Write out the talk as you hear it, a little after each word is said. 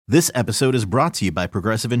This episode is brought to you by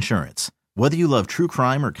Progressive Insurance. Whether you love true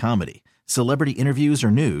crime or comedy, celebrity interviews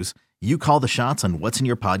or news, you call the shots on what's in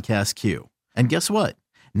your podcast queue. And guess what?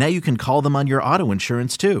 Now you can call them on your auto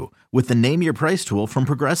insurance too with the Name Your Price tool from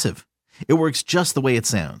Progressive. It works just the way it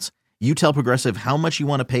sounds. You tell Progressive how much you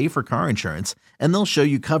want to pay for car insurance, and they'll show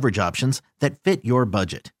you coverage options that fit your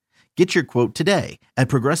budget. Get your quote today at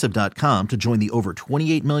Progressive.com to join the over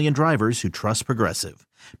 28 million drivers who trust Progressive.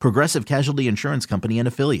 Progressive Casualty Insurance Company and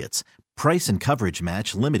Affiliates. Price and coverage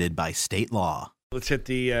match limited by state law. Let's hit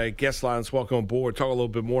the guest lines. Welcome aboard. Talk a little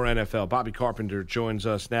bit more NFL. Bobby Carpenter joins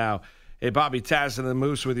us now. Hey, Bobby, Taz and the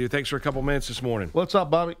Moose with you. Thanks for a couple minutes this morning. What's up,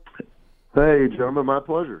 Bobby? Hey, gentlemen, my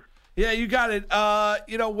pleasure. Yeah, you got it.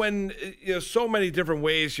 When so many different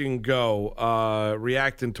ways you can go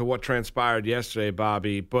reacting to what transpired yesterday,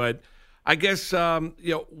 Bobby. But I guess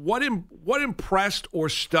what impressed or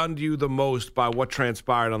stunned you the most by what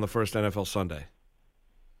transpired on the first NFL Sunday?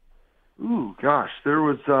 Ooh, gosh, there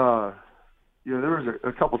was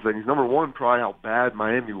a couple things. Number one, probably how bad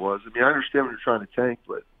Miami was. I mean, I understand when you're trying to tank,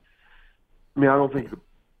 but I mean, I don't think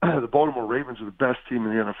the Baltimore Ravens are the best team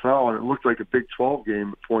in the NFL, and it looked like a Big 12 game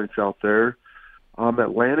at points out there.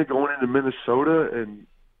 Atlanta going into Minnesota, and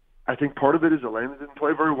I think part of it is Atlanta didn't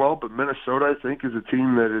play very well, but Minnesota, I think, is a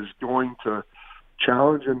team that is going to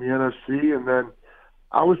challenge in the NFC. And then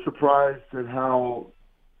I was surprised at how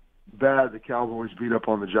bad the Cowboys beat up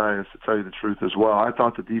on the Giants, to tell you the truth as well. I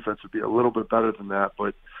thought the defense would be a little bit better than that,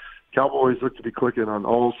 but Cowboys look to be clicking on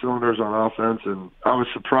all cylinders on offense, and I was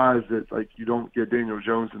surprised that you don't get Daniel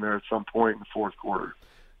Jones in there at some point in the fourth quarter.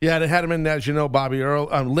 Yeah, they had him in, as you know, Bobby,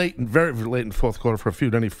 very late in the fourth quarter for a few.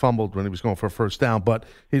 Then he fumbled when he was going for a first down, but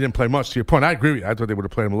he didn't play much. To your point, I agree with you. I thought they would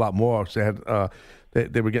have played him a lot more. So they had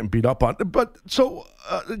they were getting beat up on. But so,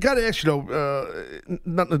 got to ask you,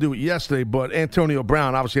 nothing to do with yesterday, but Antonio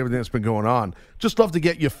Brown, obviously everything that's been going on. Just love to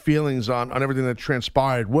get your feelings on everything that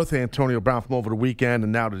transpired with Antonio Brown from over the weekend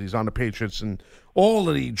and now that he's on the Patriots and all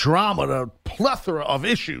of the drama, the plethora of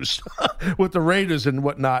issues with the Raiders and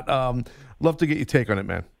whatnot. Love to get your take on it,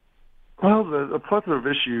 man. Well, the plethora of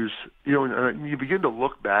issues, you begin to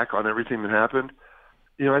look back on everything that happened.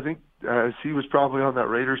 I think as he was probably on that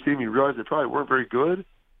Raiders team, you realize they probably weren't very good.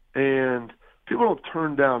 And people don't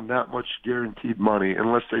turn down that much guaranteed money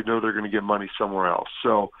unless they know they're going to get money somewhere else.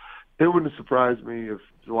 So it wouldn't surprise me if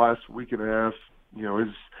the last week and a half,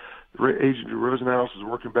 his agent Drew Rosenhaus was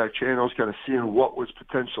working back channels, kind of seeing what was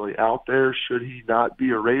potentially out there. Should he not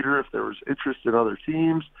be a Raider if there was interest in other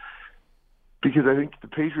teams? Because I think the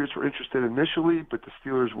Patriots were interested initially, but the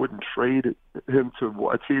Steelers wouldn't trade him to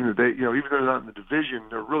a team that they, even though they're not in the division,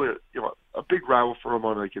 they're really a big rival for him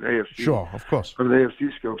on an AFC. Sure, of course. From an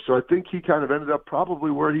AFC scope. So I think he kind of ended up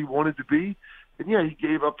probably where he wanted to be. And yeah, he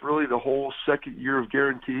gave up really the whole second year of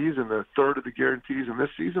guarantees and the third of the guarantees in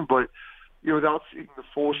this season. But without seeing the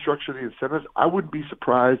full structure of the incentives, I wouldn't be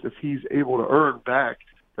surprised if he's able to earn back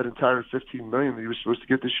that entire $15 million that he was supposed to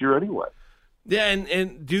get this year anyway. Yeah,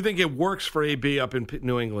 and do you think it works for AB up in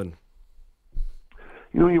New England?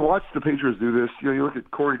 When you watch the Patriots do this, you look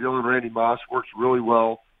at Corey Dillon, Randy Moss, works really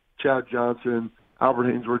well. Chad Johnson,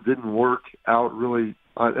 Albert Hainsworth didn't work out really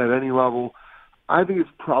at any level. I think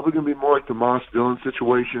it's probably going to be more like the Moss-Dillon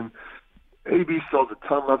situation. AB still has a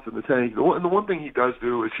ton left in the tank. And the one thing he does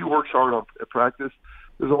do is he works hard at practice.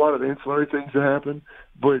 There's a lot of ancillary things that happen,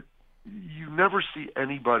 but you never see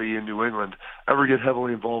anybody in New England ever get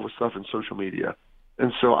heavily involved with stuff in social media.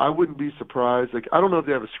 And so I wouldn't be surprised. I don't know if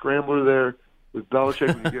they have a scrambler there with Belichick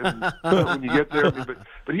when you get there. I mean,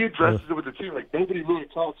 but he addresses it with the team. Nobody really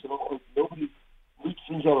talks. Nobody leaks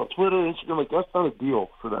things out on Twitter, Instagram. That's not a deal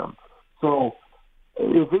for them. So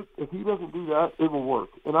if he doesn't do that, it will work.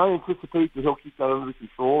 And I anticipate that he'll keep that under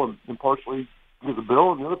control, and partially because of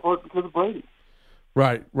Bill, and the other part because of Brady.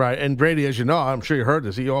 Right. And Brady, as you know, I'm sure you heard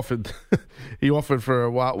this. He offered for a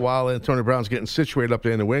while Antonio Brown's getting situated up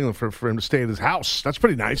there in New England for him to stay at his house. That's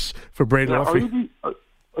pretty nice for Brady. Now, are you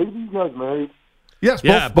guys married? Yes,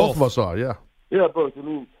 both of us are. Yeah. Yeah, both. I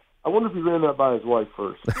mean, I wonder if he ran that by his wife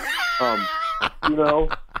first.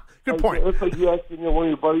 Good point. It's like you asking one of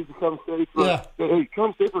your buddies to come stay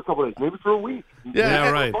come stay for a couple of days, maybe for a week.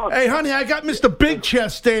 Yeah, right. Hey, honey, I got Mr. Big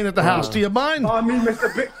Chest staying at the house. Do you mind? Oh, I mean,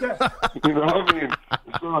 Mr. Big Chest.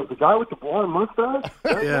 The guy with the blonde mustache?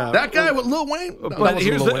 That guy with Lil Wayne? No, but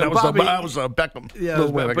here's that was Beckham. Yeah,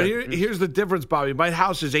 Lil Wayne, but here's the difference, Bobby. My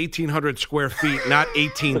house is 1,800 square feet, not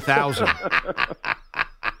 18,000.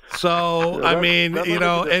 So,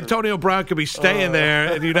 Antonio Brown could be staying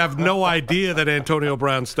there, and you'd have no idea that Antonio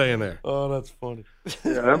Brown's staying there. Oh, that's funny.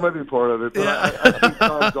 Yeah, that might be part of it. But I think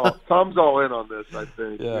Tom's all in on this, I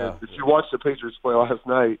think. Yeah. If you watched the Patriots play last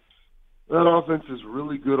night, That offense is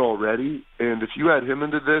really good already, and if you add him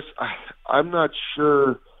into this, I'm not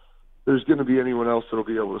sure there's going to be anyone else that'll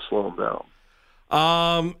be able to slow him down.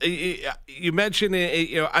 You mentioned,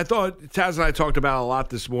 I thought Taz and I talked about a lot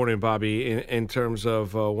this morning, Bobby, in terms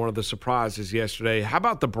of one of the surprises yesterday. How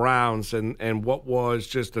about the Browns and what was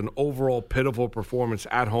just an overall pitiful performance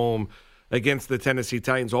at home against the Tennessee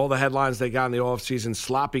Titans? All the headlines they got in the offseason: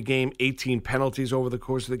 sloppy game, 18 penalties over the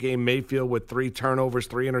course of the game, Mayfield with 3 turnovers,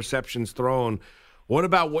 3 interceptions thrown. What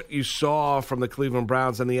about what you saw from the Cleveland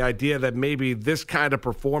Browns and the idea that maybe this kind of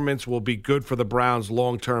performance will be good for the Browns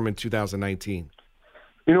long-term in 2019?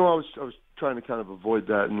 I was trying to kind of avoid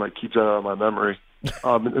that and keep that out of my memory.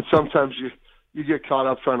 And sometimes you get caught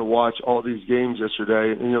up trying to watch all these games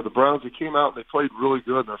yesterday. And, the Browns, they came out and they played really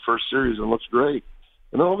good in their first series and looked great.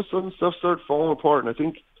 And then all of a sudden stuff started falling apart. And I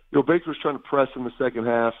think, Baker's trying to press in the second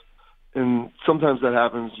half. And sometimes that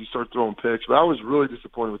happens. You start throwing picks. But I was really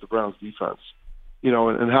disappointed with the Browns' defense.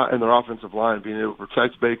 And their offensive line, being able to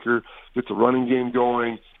protect Baker, get the running game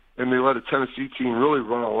going, and they let a Tennessee team really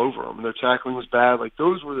run all over them. And their tackling was bad.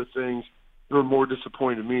 Those were the things that were more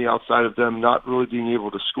disappointing to me outside of them not really being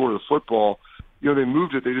able to score the football. They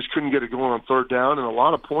moved it. They just couldn't get it going on third down. And a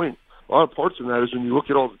lot of parts in that is when you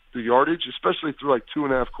look at all the yardage, especially through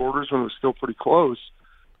 2.5 quarters when it was still pretty close,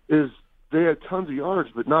 is they had tons of yards,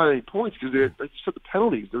 but not any points because they had, like you said, the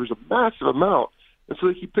penalties. There was a massive amount. And so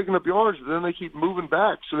they keep picking up yards, but then they keep moving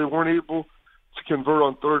back. So they weren't able to convert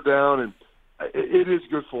on third down. And it is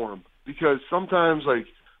good for them because sometimes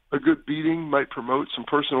a good beating might promote some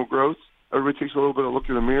personal growth. Everybody takes a little bit of a look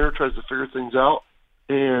in the mirror, tries to figure things out.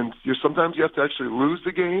 And sometimes you have to actually lose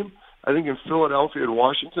the game. I think in Philadelphia and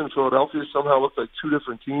Washington, Philadelphia somehow looked like 2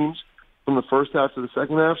 different teams from the first half to the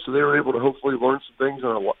second half. So they were able to hopefully learn some things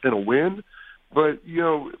in a win. But,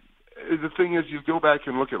 the thing is, you go back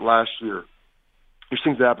and look at last year. These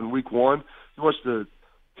things happened week 1. You watch the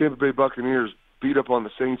Tampa Bay Buccaneers beat up on the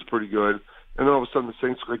Saints pretty good, and then all of a sudden the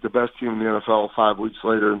Saints look like the best team in the NFL 5 weeks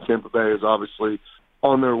later, and Tampa Bay is obviously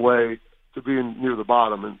on their way to being near the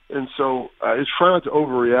bottom. And so it's trying not to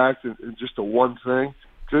overreact in just to one thing.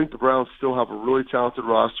 I think the Browns still have a really talented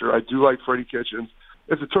roster. I do like Freddie Kitchens.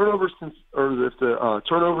 If the turnovers and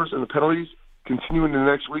the penalties continue into the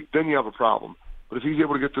next week, then you have a problem. But if he's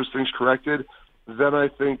able to get those things corrected, then I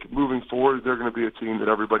think moving forward, they're going to be a team that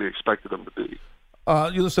everybody expected them to be.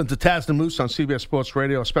 You listen to Taz the Moose on CBS Sports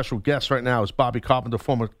Radio. A special guest right now is Bobby Carpenter,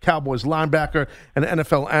 former Cowboys linebacker and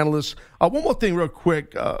NFL analyst. One more thing real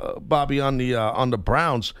quick, Bobby, on the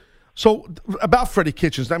Browns. So about Freddie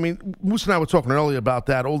Kitchens, I mean, Moose and I were talking earlier about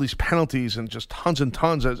that, all these penalties and just tons and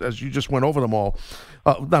tons as you just went over them all.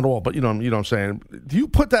 Not all, but you know what I'm saying. Do you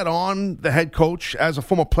put that on the head coach as a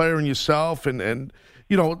former player in yourself and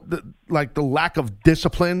the lack of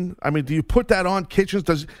discipline? I mean, do you put that on Kitchens?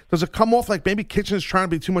 Does it come off like maybe Kitchens trying to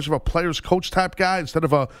be too much of a player's coach type guy instead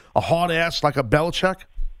of a hard ass like a Belichick?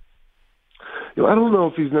 I don't know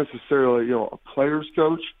if he's necessarily a player's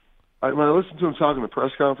coach. When I listened to him talk in the press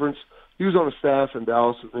conference, he was on the staff in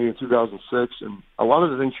Dallas with me in 2006, and a lot of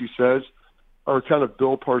the things he says are kind of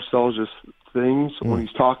Bill Parcells' things when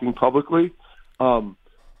he's talking publicly.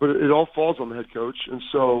 But it all falls on the head coach, and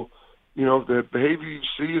so the behavior you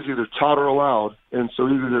see is either taught or allowed, and so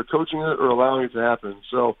either they're coaching it or allowing it to happen.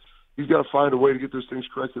 So he's got to find a way to get those things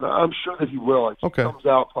corrected. I'm sure that he will. He comes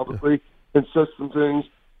out publicly and says some things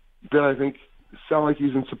that I think sound like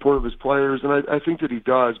he's in support of his players, and I think that he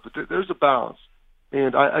does. But there's a balance,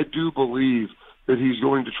 and I do believe that he's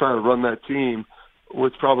going to try to run that team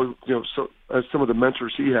with probably some of the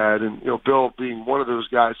mentors he had, and Bill being one of those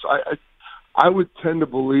guys. So I would tend to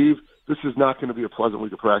believe this is not going to be a pleasant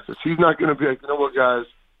week of practice. He's not going to be like, what, guys,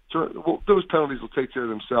 those penalties will take care of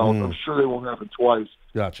themselves. I'm sure they won't happen twice.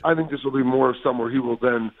 Gotcha. I think this will be more of somewhere he will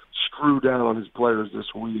then screw down on his players this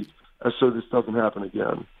week, so this doesn't happen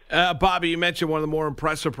again. Bobby, you mentioned one of the more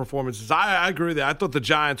impressive performances. I agree with that. I thought the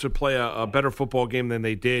Giants would play a better football game than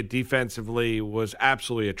they did. Defensively was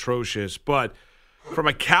absolutely atrocious. But from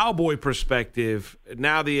a Cowboy perspective,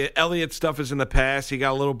 now the Elliott stuff is in the past. He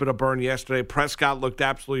got a little bit of burn yesterday. Prescott looked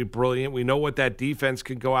absolutely brilliant. We know what that defense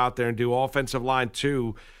can go out there and do. Offensive line,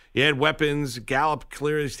 too. You had weapons. Gallup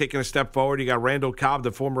clearly is taking a step forward. You got Randall Cobb,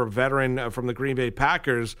 the former veteran from the Green Bay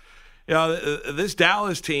Packers. This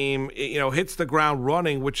Dallas team, hits the ground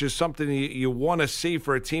running, which is something you want to see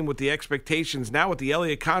for a team with the expectations now with the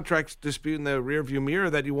Elliott contract dispute in the rearview mirror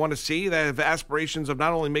that you want to see, that have aspirations of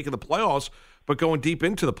not only making the playoffs but going deep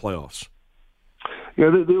into the playoffs. Yeah,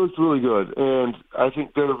 they looked really good, and I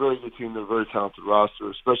think they're a very good team. They're a very talented roster,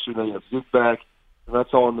 especially now you have Zeke back, and that's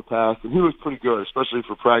all in the past. And he was pretty good, especially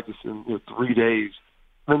for practicing 3 days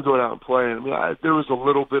then going out and playing. I mean, there was a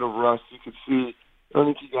little bit of rust. You could see, I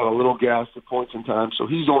think he got a little gassed at points in time, so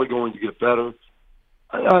he's only going to get better.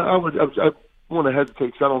 I want to hesitate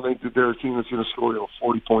because I don't think that they're a team that's going to score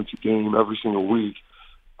 40 points a game every single week.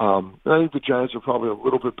 I think the Giants are probably a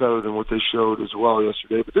little bit better than what they showed as well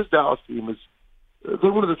yesterday. But this Dallas team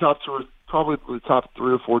they're one of the top two, probably the top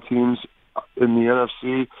 3 or 4 teams in the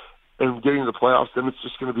NFC, and getting to the playoffs, then it's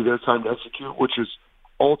just going to be their time to execute, which is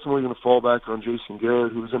ultimately going to fall back on Jason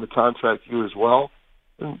Garrett, who's in a contract year as well.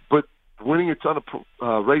 But winning a ton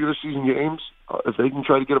of regular season games, if they can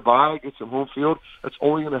try to get a bye, get some home field, that's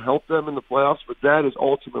only going to help them in the playoffs. But that is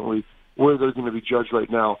ultimately where they're going to be judged right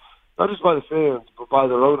now, not just by the fans, but by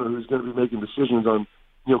their owner, who's going to be making decisions on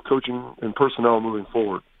coaching and personnel moving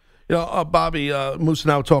forward. Bobby, Moose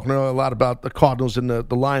and I were talking earlier a lot about the Cardinals in the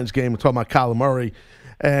Lions game. We're talking about Kyler Murray.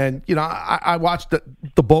 And, I watched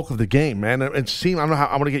the bulk of the game, man. It seemed, I don't know how,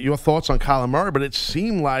 I want to get your thoughts on Kyler Murray, but it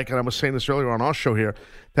seemed like, and I was saying this earlier on our show here,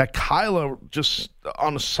 that Kyler just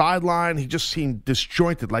on the sideline, he just seemed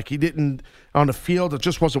disjointed. Like he didn't, on the field, it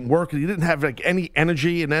just wasn't working. He didn't have any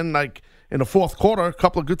energy. And then in the fourth quarter, a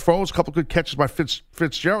couple of good throws, a couple of good catches by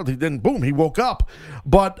Fitzgerald. He woke up.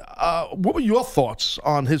 But what were your thoughts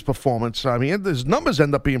on his performance? I mean, his numbers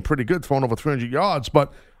end up being pretty good, throwing over 300 yards,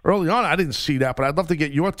 but early on, I didn't see that, but I'd love to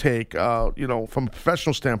get your take, from a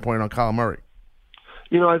professional standpoint on Kyler Murray.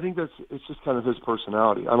 I think it's just kind of his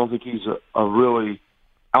personality. I don't think he's a really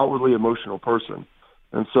outwardly emotional person.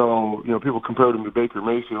 And so, people compared him to Baker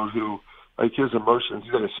Mayfield, who, like his emotions,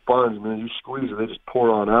 he's got a sponge, and then you squeeze it, they just pour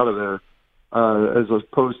on out of there. As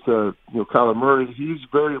opposed to, Kyler Murray, he's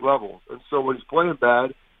very level. And so when he's playing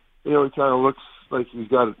bad, he kind of looks like he's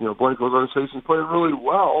got a blank look on his face. He's playing really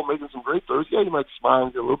well, making some great throws. Yeah, you might smile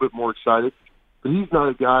and get a little bit more excited, but he's not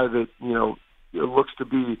a guy that looks to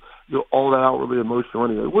be all that outwardly emotional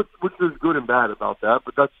anyway. Which is good and bad about that,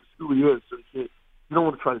 but that's just who he is. So you don't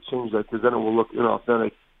want to try to change that because then it will look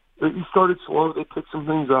inauthentic. He started slow. They picked some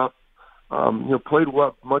things up. Played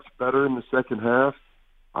much better in the second half.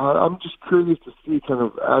 I'm just curious to see kind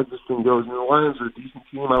of as this thing goes. The Lions are a decent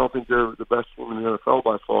team. I don't think they're the best team in the NFL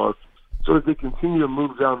by far. So as they continue to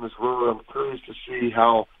move down this road, I'm curious to see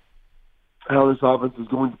how this offense is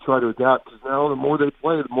going to try to adapt. Because now the more they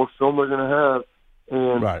play, the more film they're going to have,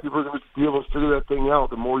 and people are going to be able to figure that thing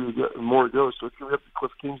out. The more you get, the more it goes. So it's going to be up to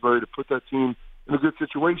Cliff Kingsbury to put that team in a good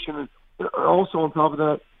situation. And also on top of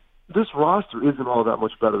that, this roster isn't all that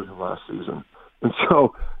much better than last season. And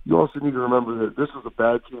so you also need to remember that this was a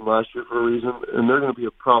bad team last year for a reason, and they're going to be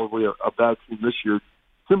probably a bad team this year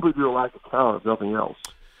simply due to lack of talent, if nothing else.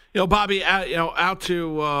 Bobby, out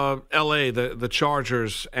to L.A., the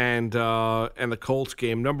Chargers and the Colts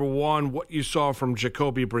game. Number one, what you saw from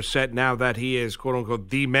Jacoby Brissett now that he is, quote-unquote,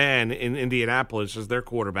 the man in Indianapolis as their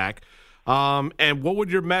quarterback. And what would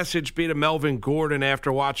your message be to Melvin Gordon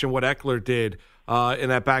after watching what Eckler did in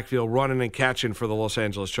that backfield, running and catching for the Los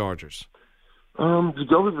Angeles Chargers?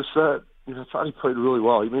 Jacoby Brissett, I thought he played really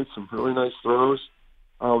well. He made some really nice throws.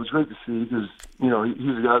 It was great to see because,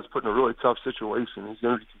 he's a guy that's put in a really tough situation. He's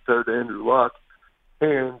going to be compared to Andrew Luck.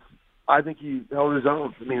 And I think he held his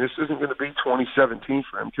own. I mean, this isn't going to be 2017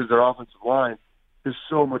 for him because their offensive line is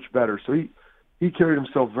so much better. So he carried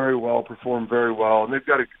himself very well, performed very well. And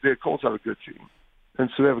the Colts have a good team. And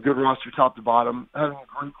so they have a good roster top to bottom. Having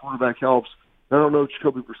a great quarterback helps. I don't know if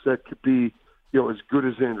Jacoby Brissett could be, as good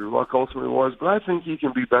as Andrew Luck ultimately was, but I think he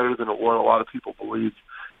can be better than what a lot of people believed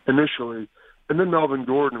initially. And then Melvin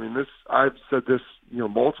Gordon, I've said this,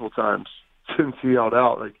 multiple times since he held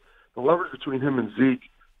out. Like, the leverage between him and Zeke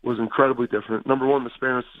was incredibly different. Number one, the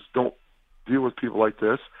Spanish don't deal with people like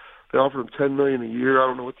this. They offered him $10 million a year. I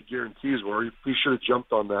don't know what the guarantees were. He should have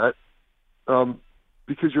jumped on that.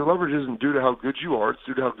 Because your leverage isn't due to how good you are, it's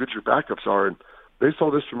due to how good your backups are. And they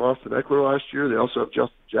saw this from Austin Eckler last year. They also have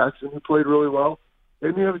Justin Jackson, who played really well.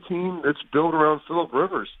 And they have a team that's built around Phillip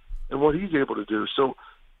Rivers and what he's able to do. So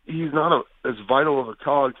he's not as vital of a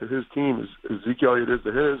cog to his team as Zeke Elliott is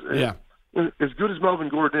to his. And as good as Melvin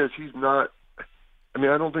Gordon is, he's not – I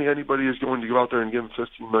don't think anybody is going to go out there and give him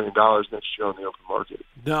 $15 million next year on the open market.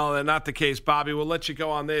 No, not the case, Bobby. We'll let you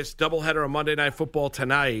go on this. Doubleheader of Monday Night Football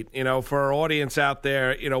tonight. For our audience out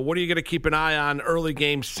there, what are you going to keep an eye on? Early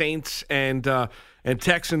game, Saints and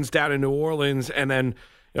Texans down in New Orleans, and then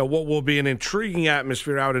what will be an intriguing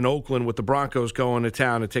atmosphere out in Oakland with the Broncos going to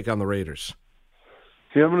town to take on the Raiders.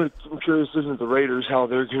 Yeah, I'm curious looking at the Raiders, how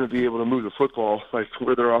they're going to be able to move the football, like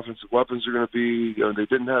where their offensive weapons are going to be. They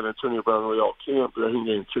didn't have Antonio Brown really all camp, but I think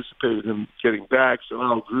they anticipated him getting back. So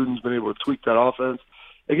now Gruden's been able to tweak that offense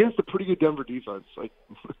against a pretty good Denver defense. Like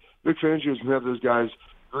Vic Fangio's going to have those guys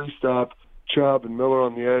greased up, Chubb and Miller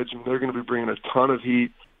on the edge, and they're going to be bringing a ton of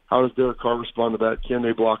heat. How does Derek Carr respond to that? Can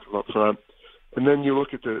they block him up front? And then you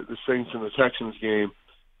look at the Saints and the Texans game.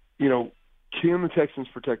 Can the Texans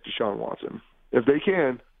protect Deshaun Watson? If they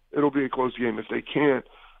can, it'll be a close game. If they can't,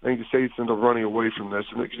 I think the Saints end up running away from this,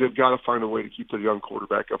 and they've got to find a way to keep the young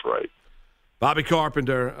quarterback upright. Bobby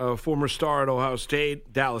Carpenter, a former star at Ohio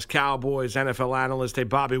State, Dallas Cowboys, NFL analyst. Hey,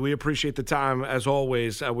 Bobby, we appreciate the time, as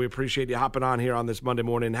always. We appreciate you hopping on here on this Monday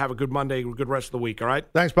morning. Have a good Monday, good rest of the week, all right?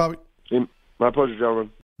 Thanks, Bobby. My pleasure,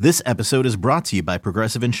 gentlemen. This episode is brought to you by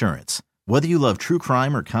Progressive Insurance. Whether you love true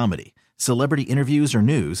crime or comedy, celebrity interviews or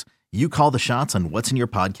news, you call the shots on what's in your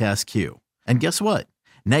podcast queue. And guess what?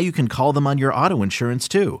 Now you can call them on your auto insurance,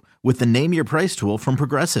 too, with the Name Your Price tool from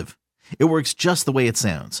Progressive. It works just the way it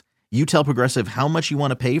sounds. You tell Progressive how much you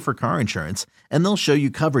want to pay for car insurance, and they'll show you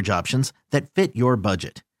coverage options that fit your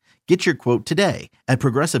budget. Get your quote today at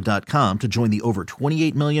Progressive.com to join the over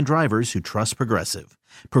 28 million drivers who trust Progressive.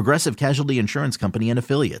 Progressive Casualty Insurance Company and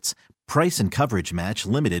Affiliates. Price and coverage match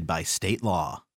limited by state law.